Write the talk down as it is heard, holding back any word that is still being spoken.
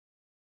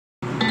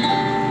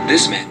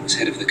This man was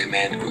head of the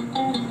command group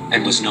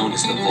and was known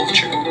as the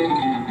Vulture.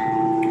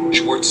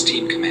 Schwartz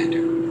team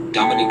commander,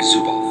 Dominic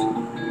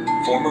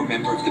Zubov, former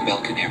member of the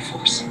Belkan Air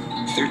Force,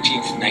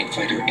 13th Night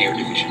Fighter Air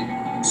Division,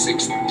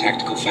 6th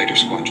Tactical Fighter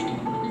Squadron.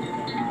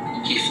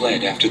 He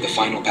fled after the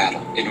final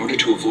battle in order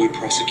to avoid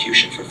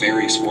prosecution for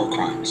various war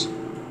crimes.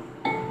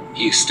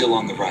 He is still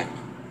on the run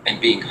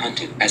and being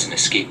hunted as an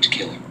escaped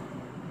killer.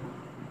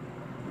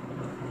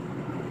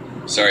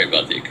 Sorry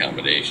about the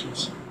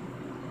accommodations.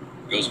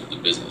 Goes with the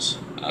business.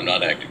 I'm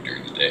not active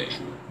during the day.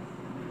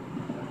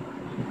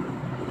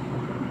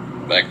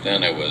 Back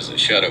then I was a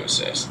shadow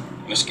assassin,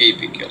 an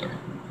escapee killer.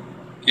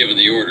 Given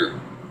the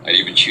order, I'd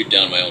even shoot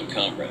down my own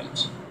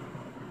comrades.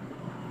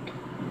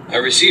 I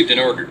received an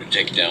order to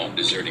take down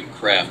deserting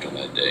craft on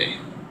that day.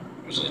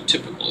 It was a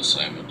typical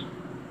assignment.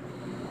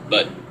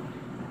 But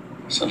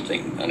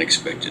something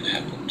unexpected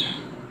happened.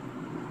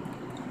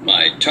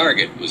 My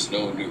target was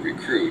no new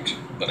recruit,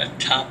 but a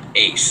top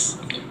ace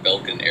of the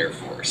Belkan Air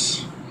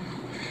Force.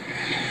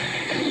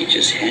 He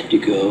just had to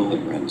go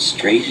and run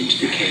straight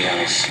into the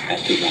chaos at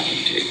the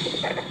round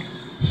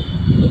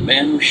table. The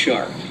man was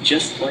sharp,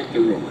 just like the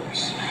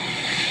rumors.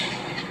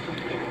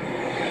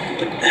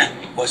 But that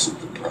wasn't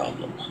the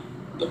problem.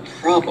 The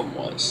problem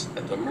was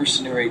that the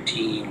mercenary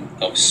team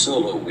of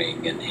Solo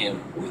Wing and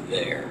him were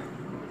there.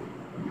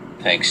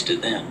 Thanks to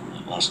them,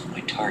 I lost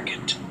my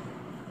target.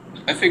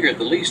 I figured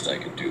the least I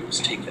could do was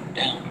take them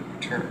down in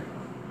return.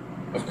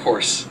 Of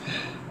course,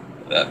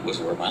 that was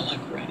where my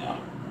luck ran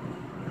out.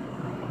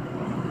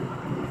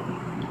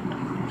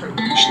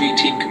 Schnee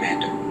team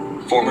commander,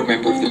 former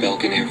member of the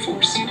Belkan Air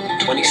Force,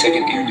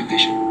 22nd Air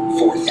Division,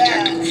 4th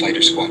Tactical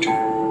Fighter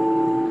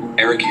Squadron,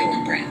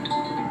 Hillenberand.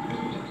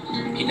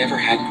 He never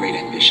had great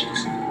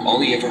ambitions. All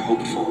he ever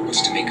hoped for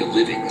was to make a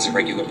living as a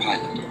regular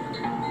pilot.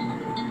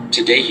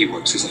 Today he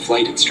works as a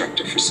flight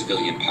instructor for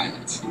civilian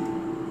pilots.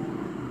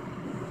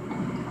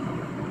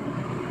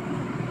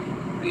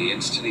 The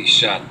instant he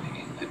shot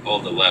me, I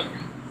pulled the lever.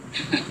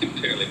 I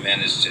barely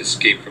managed to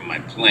escape from my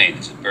plane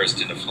as it burst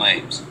into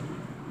flames.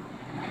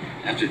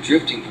 After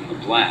drifting from the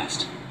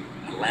blast,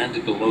 I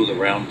landed below the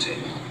round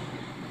table.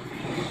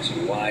 It was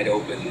a wide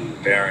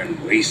open,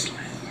 barren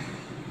wasteland.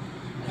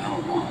 How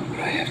long would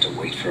I have to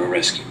wait for a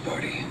rescue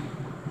party?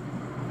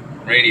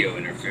 Radio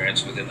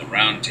interference within the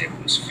round table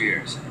was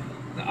fierce.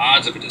 The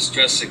odds of a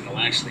distress signal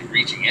actually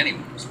reaching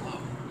anyone was low.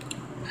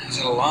 I was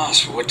at a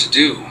loss for what to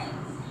do.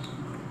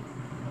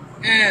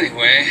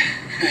 Anyway,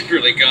 I'd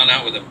really gone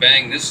out with a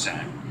bang this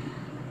time.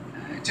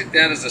 I took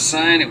that as a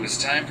sign it was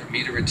time for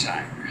me to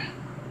retire.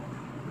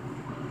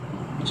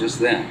 Just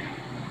then,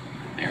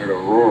 I heard a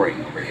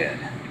roaring overhead.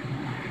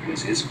 It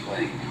was his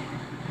plane.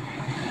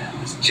 I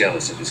was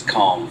jealous of his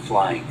calm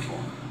flying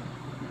form.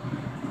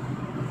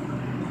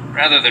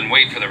 Rather than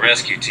wait for the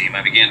rescue team,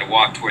 I began to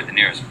walk toward the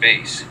nearest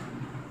base.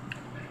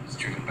 I was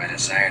driven by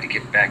desire to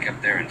get back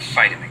up there and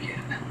fight him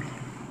again.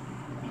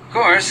 Of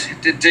course,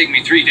 it did take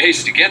me 3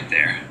 days to get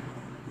there.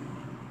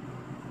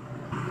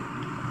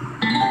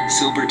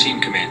 Silber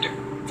team commander,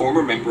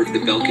 former member of the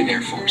Belkan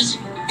Air Force,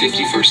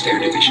 51st Air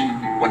Division,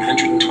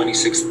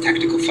 126th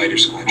Tactical Fighter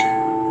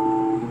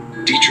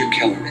Squadron, Dietrich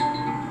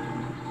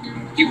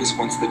Kellerman. He was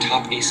once the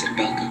top ace at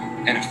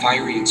Belka and a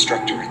fiery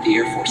instructor at the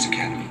Air Force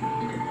Academy.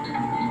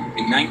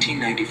 In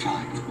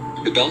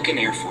 1995, the Belkan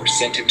Air Force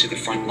sent him to the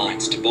front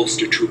lines to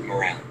bolster troop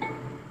morale.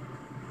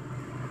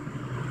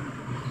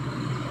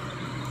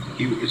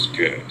 He was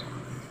good.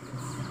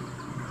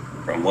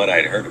 From what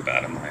I'd heard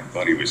about him, I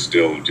thought he was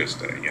still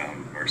just a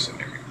young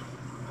mercenary.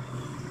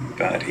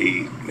 But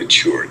he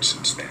matured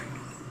since then.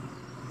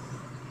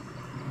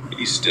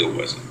 He still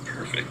wasn't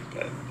perfect,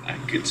 but I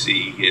could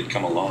see he had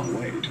come a long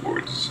way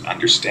towards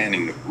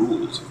understanding the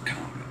rules of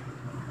combat.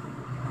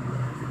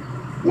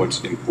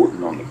 What's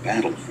important on the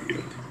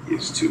battlefield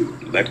is to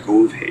let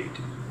go of hate,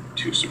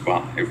 to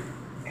survive,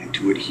 and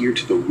to adhere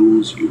to the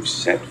rules you've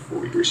set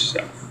for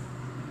yourself.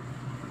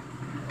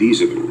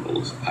 These are the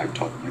rules I've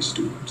taught my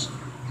students.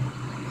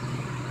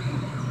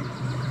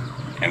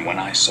 And when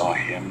I saw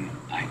him,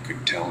 I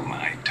could tell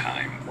my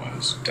time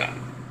was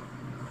done.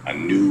 A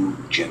new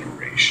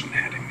generation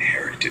had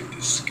inherited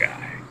the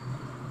sky.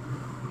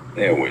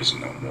 There was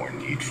no more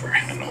need for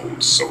an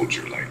old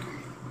soldier like me.